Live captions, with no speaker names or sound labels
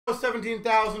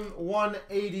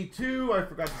17,182. I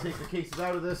forgot to take the cases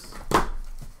out of this.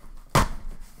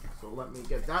 So let me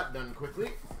get that done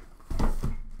quickly.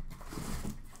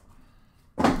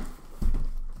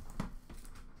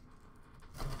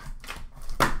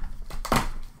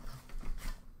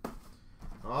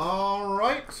 All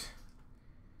right.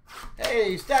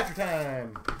 Hey, Stature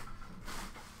time.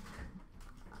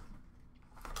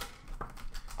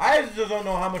 I just don't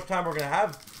know how much time we're going to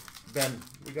have, Ben.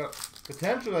 We got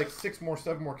potentially like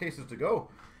 7 more cases to go.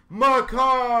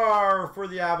 Makar for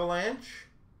the Avalanche.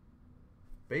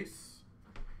 Base.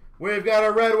 We've got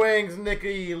a Red Wings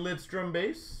Nicky Lidstrom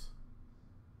base.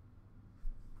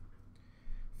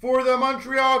 For the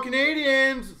Montreal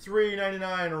Canadiens,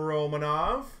 $3.99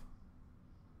 Romanov.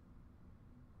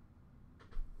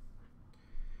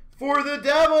 For the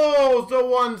Devils, the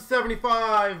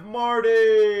 175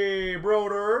 Marty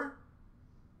Brodeur.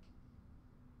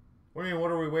 What do you mean,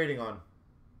 what are we waiting on?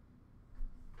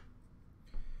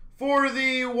 For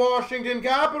the Washington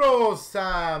Capitals,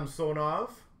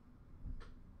 Samsonov.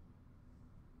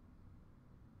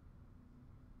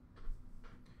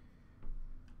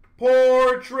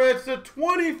 Portraits of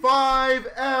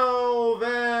 25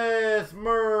 Elvis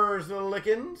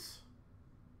Merzlikins.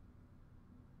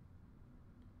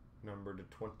 Number to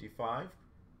 25,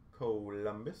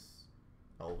 Columbus,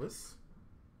 Elvis.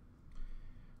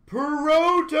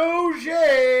 Protoges,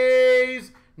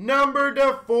 number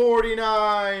to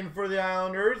 49 for the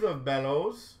Islanders of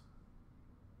Bellows.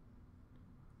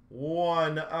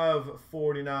 1 of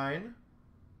 49,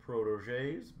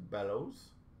 Protoges,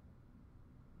 Bellows.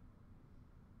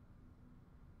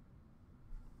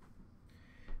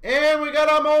 And we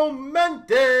got a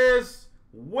momentous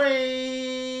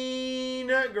Wayne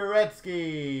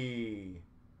Gretzky,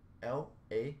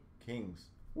 L.A.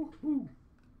 Kings. Woohoo!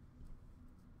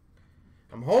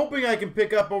 I'm hoping I can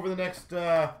pick up over the next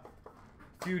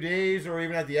few days or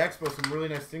even at the expo some really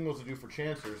nice singles to do for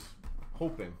chancers.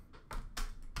 Hoping.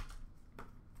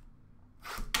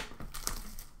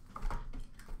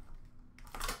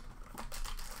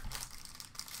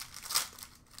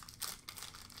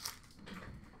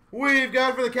 We've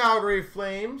got for the Calgary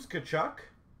Flames, Tkachuk.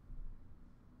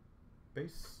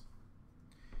 Base.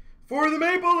 For the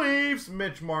Maple Leafs,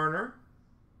 Mitch Marner.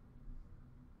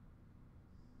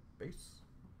 Base.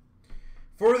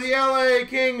 For the LA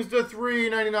Kings, to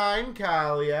 $3.99,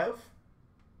 Kaliev.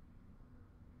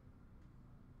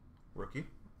 Rookie.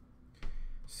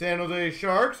 San Jose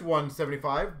Sharks,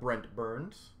 175, Brent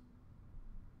Burns.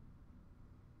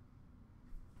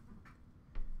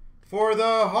 For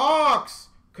the Hawks,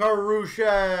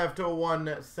 Khrushchev to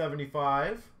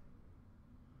 175.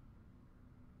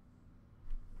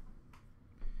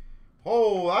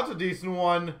 Oh, that's a decent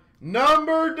one.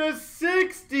 Number to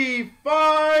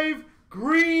 65,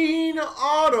 green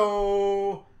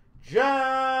auto,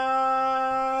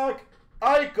 Jack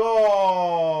Eichel.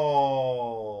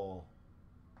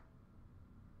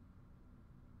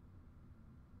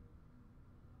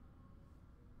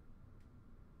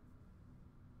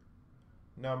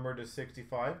 Number to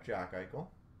 65, Jack Eichel.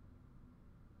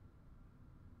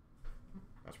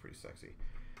 That's pretty sexy.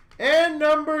 And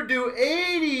number to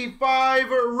 85,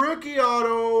 rookie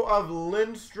auto of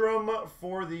Lindstrom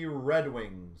for the Red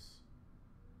Wings.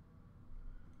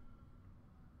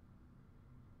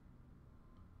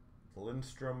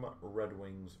 Lindstrom, Red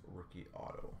Wings, rookie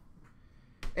auto.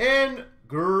 And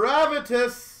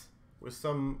Gravitas with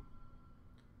some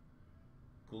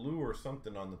glue or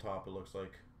something on the top, it looks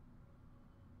like.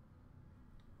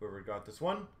 Whoever got this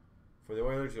one. For the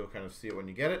Oilers, you'll kind of see it when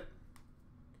you get it.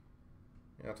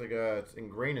 Yeah, it's like it's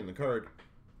ingrained in the card.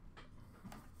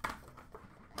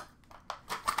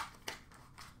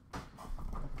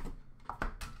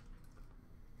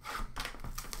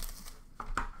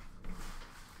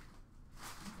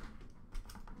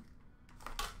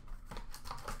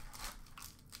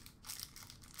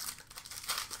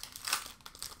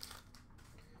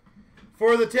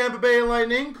 For the Tampa Bay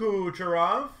Lightning,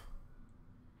 Kucherov.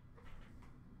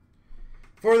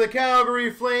 For the Calgary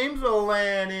Flames,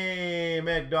 Lanny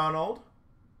McDonald.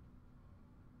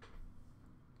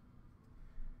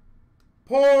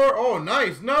 Oh,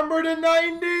 nice. Number to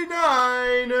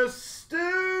 99,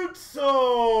 Stützle.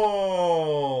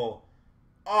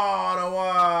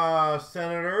 Ottawa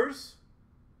Senators.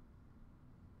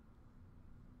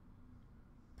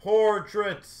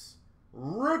 Portraits,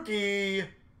 rookie,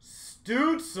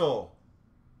 Stützle.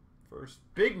 First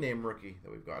big name rookie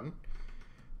that we've gotten.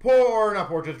 Not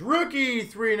portraits. Rookie,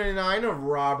 $3.99 of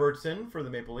Robertson for the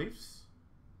Maple Leafs.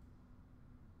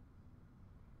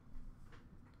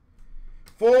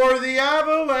 For the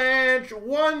Avalanche,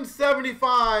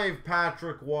 175,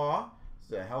 Patrick Waugh. This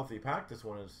is a healthy pack. This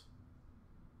one is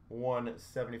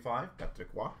 175, Patrick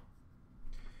Waugh.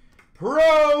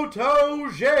 Protoges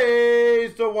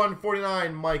to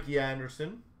 149, Mikey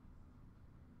Anderson.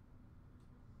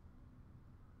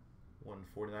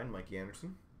 149, Mikey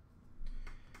Anderson.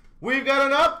 We've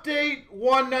got an update,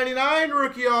 199,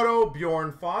 rookie auto,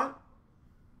 Bjorn Font.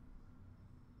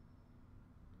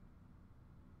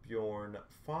 Bjorn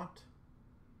Font.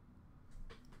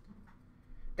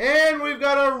 And we've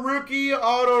got a rookie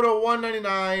auto to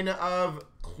 199 of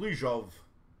Klejov.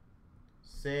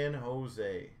 San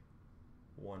Jose.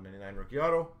 199 rookie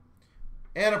auto.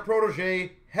 And a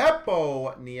protege,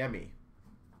 Heppo Niemi.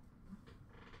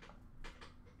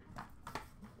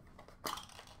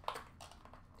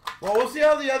 Well, we'll see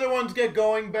how the other ones get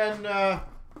going, Ben.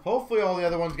 Hopefully all the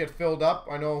other ones get filled up.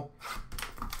 I know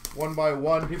one by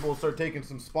one people will start taking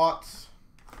some spots.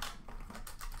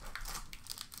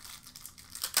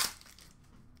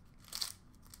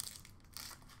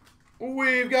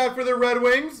 We've got for the Red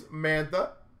Wings, Mantha.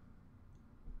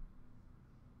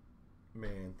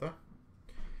 Mantha.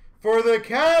 For the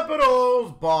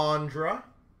Capitals, Bondra.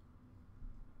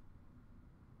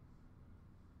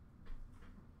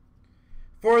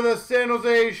 For the San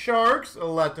Jose Sharks,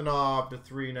 Letanov to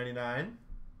 399.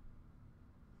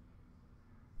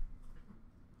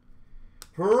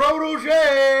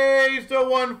 Protoges to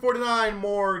 149,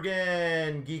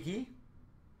 Morgan Geeky.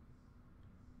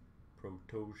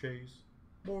 Protoges,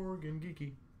 Morgan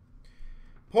Geeky.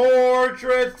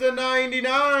 Portraits to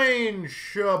 99,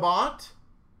 Shabbat.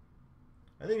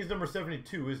 I think he's number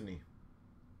 72, isn't he?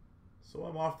 So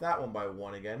I'm off that one by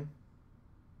one again.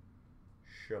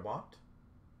 Shabbat.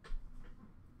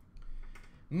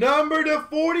 Number to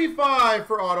 45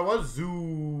 for Ottawa,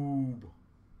 Zub.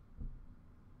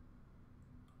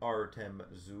 Artem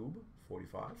Zub,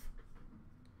 45.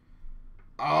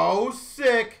 Oh,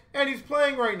 sick. And he's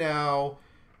playing right now.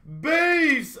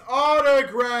 Base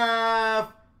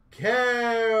autograph,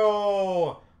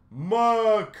 Cale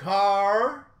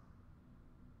Makar.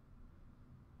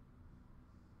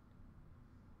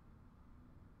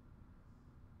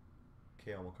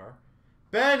 Cale Makar.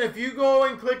 Ben, if you go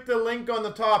and click the link on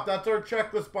the top, that's our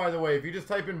checklist, by the way. If you just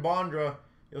type in Bondra,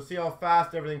 you'll see how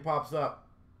fast everything pops up.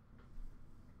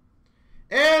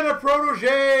 And a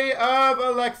protege of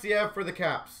Alexiev for the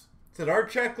Caps. Said our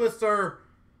checklists are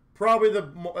probably the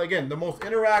most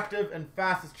interactive and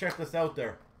fastest checklist out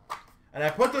there. And I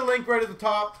put the link right at the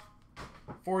top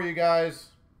for you guys.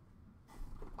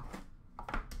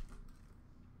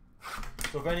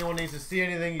 So if anyone needs to see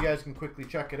anything, you guys can quickly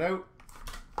check it out.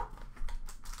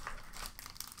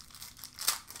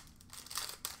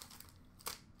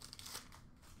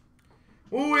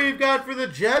 We've got for the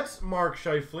Jets, Mark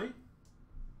Scheifele.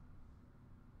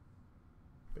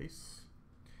 Base.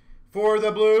 For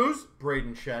the Blues,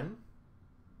 Braden Shen.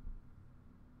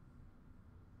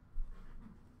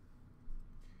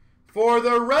 For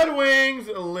the Red Wings,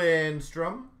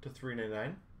 Lindstrom to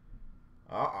 399.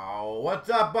 Uh-oh. What's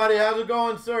up, buddy? How's it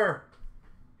going, sir?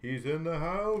 He's in the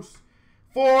house.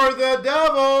 For the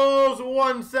Devils,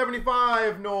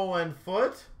 175, Nolan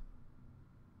Foote.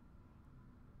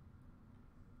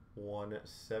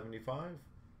 175,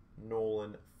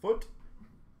 Nolan Foote.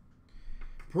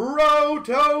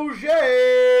 Protoges,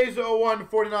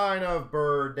 149 of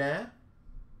Burdin.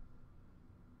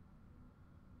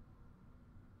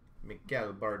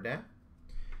 Miguel Burdin.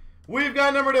 We've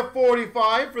got number to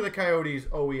 45 for the Coyotes,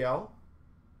 OEL.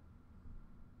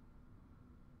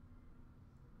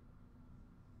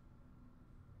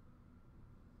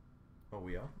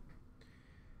 OEL.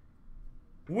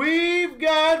 We've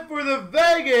got for the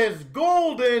Vegas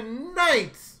Golden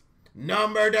Knights,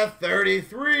 number to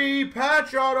 33,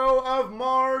 patch auto of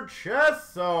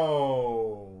Marchesso.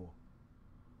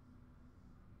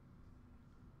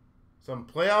 Some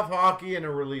playoff hockey and a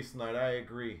release night, I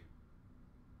agree.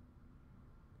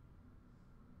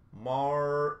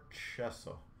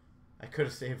 Marchesso. I could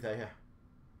have saved that, yeah.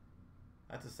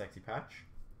 That's a sexy patch.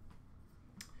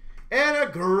 And a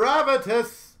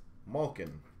Gravitas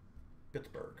Malkin.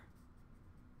 Pittsburgh.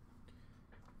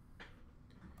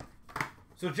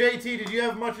 So JT, did you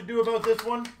have much to do about this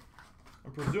one?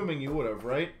 I'm presuming you would have,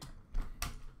 right?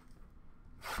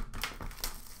 I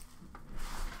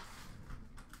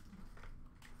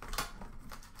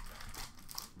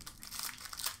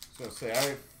was gonna say,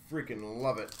 I freaking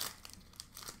love it.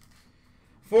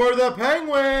 For the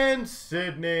Penguins,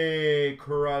 Sidney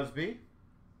Crosby.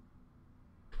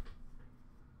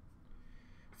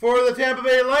 For the Tampa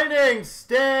Bay Lightning,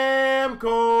 Stamkos.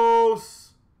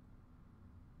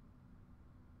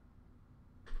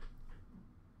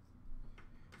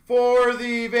 For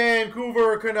the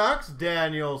Vancouver Canucks,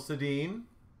 Daniel Sedin.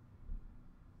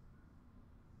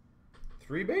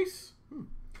 3 base.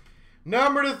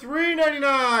 Number to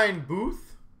 399,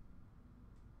 Booth.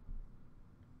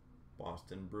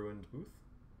 Boston Bruins Booth.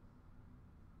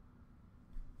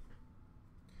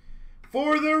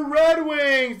 For the Red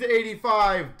Wings, to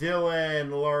 85,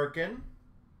 Dylan Larkin.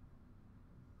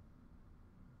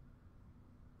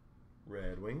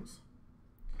 Red Wings.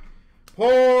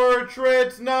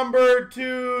 Portraits number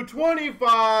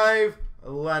 225,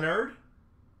 Leonard.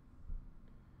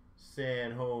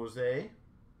 San Jose.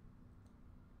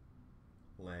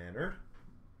 Leonard.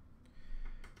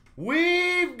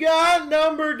 We've got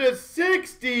number to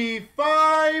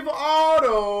 65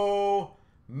 auto,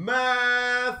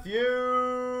 Matthew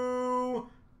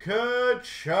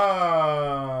Tkachuk.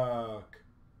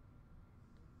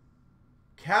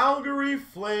 Calgary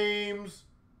Flames,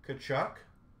 Tkachuk.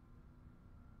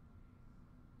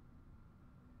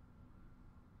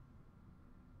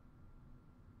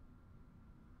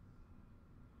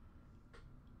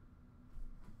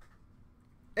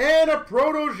 And a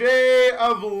protege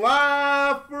of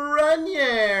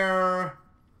Lafreniere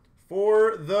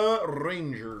for the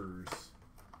Rangers.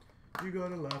 You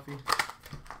got a Laffy.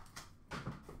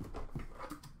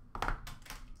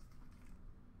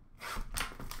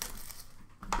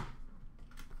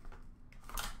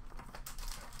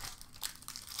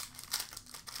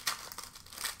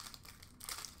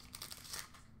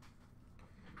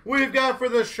 We've got for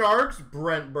the Sharks,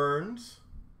 Brent Burns.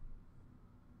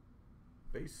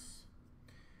 Base.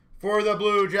 For the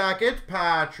Blue Jackets,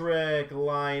 Patrick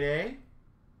Laine.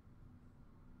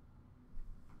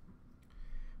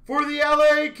 For the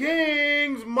LA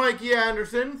Kings, Mikey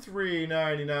Anderson,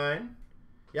 $3.99.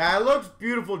 Yeah, it looks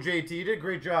beautiful, JT. You did a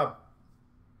great job.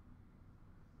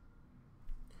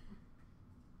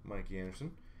 Mikey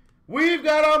Anderson. We've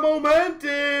got a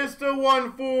momentous to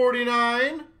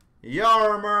 149,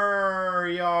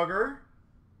 Jaromir Jagr.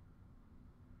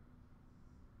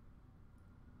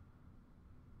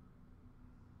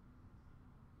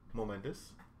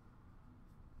 Momentous.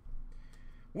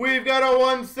 We've got a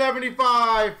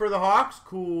 175 for the Hawks,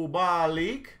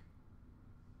 Kubalik.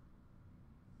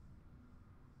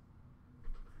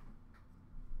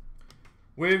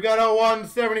 We've got a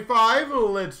 175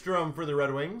 Lidstrom for the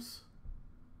Red Wings.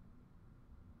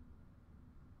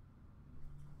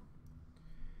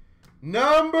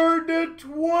 Number to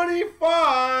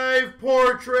 25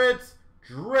 portraits,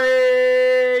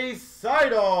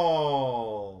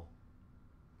 Draisaitl.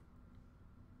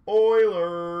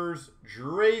 Oilers,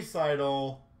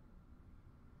 Draisaitl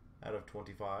out of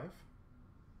 25.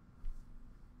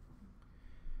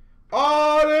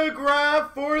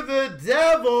 Autograph for the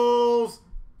Devils,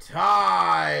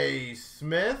 Ty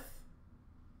Smith.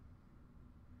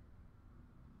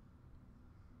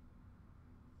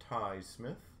 Ty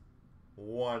Smith,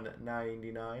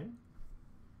 $1.99.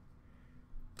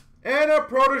 And a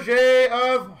protege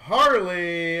of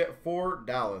Harley for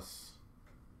Dallas.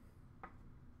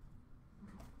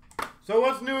 So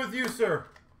what's new with you, sir?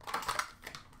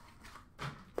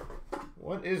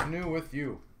 What is new with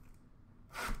you?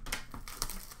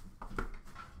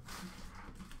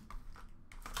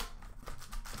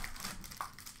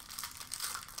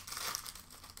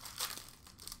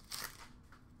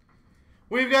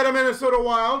 We've got a Minnesota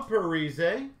Wild,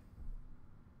 Parise.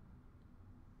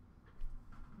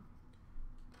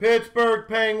 Pittsburgh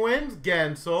Penguins,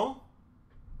 Gensel.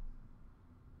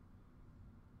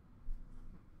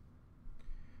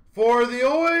 For the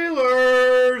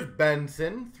Oilers,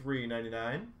 Benson,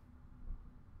 $3.99.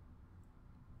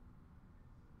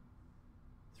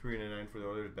 $3.99 for the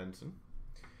Oilers, Benson.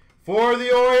 For the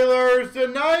Oilers, to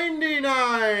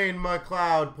 99,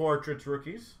 McLeod Portraits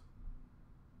Rookies.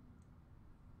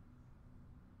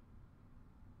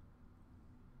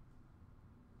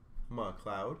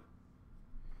 McLeod.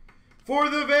 For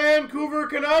the Vancouver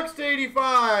Canucks, to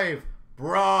 85,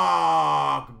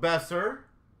 Brock Besser.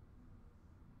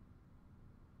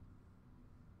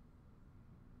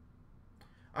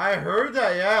 I heard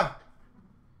that, yeah.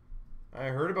 I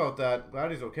heard about that.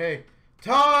 Glad he's okay.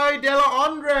 Ty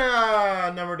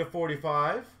Dellandrea, number to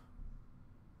 45.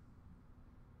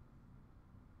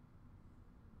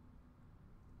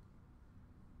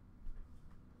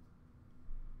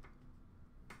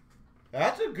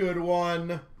 That's a good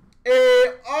one.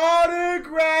 A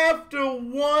autograph to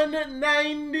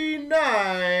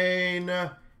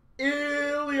 199.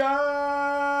 Ilya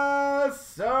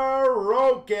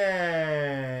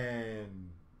Sorokin.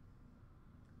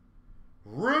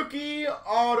 Rookie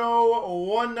auto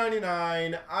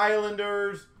 199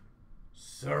 Islanders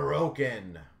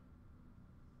Sorokin.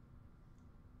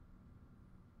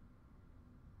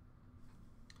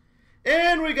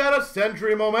 And we got a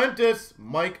Century Momentous,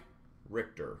 Mike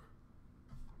Richter.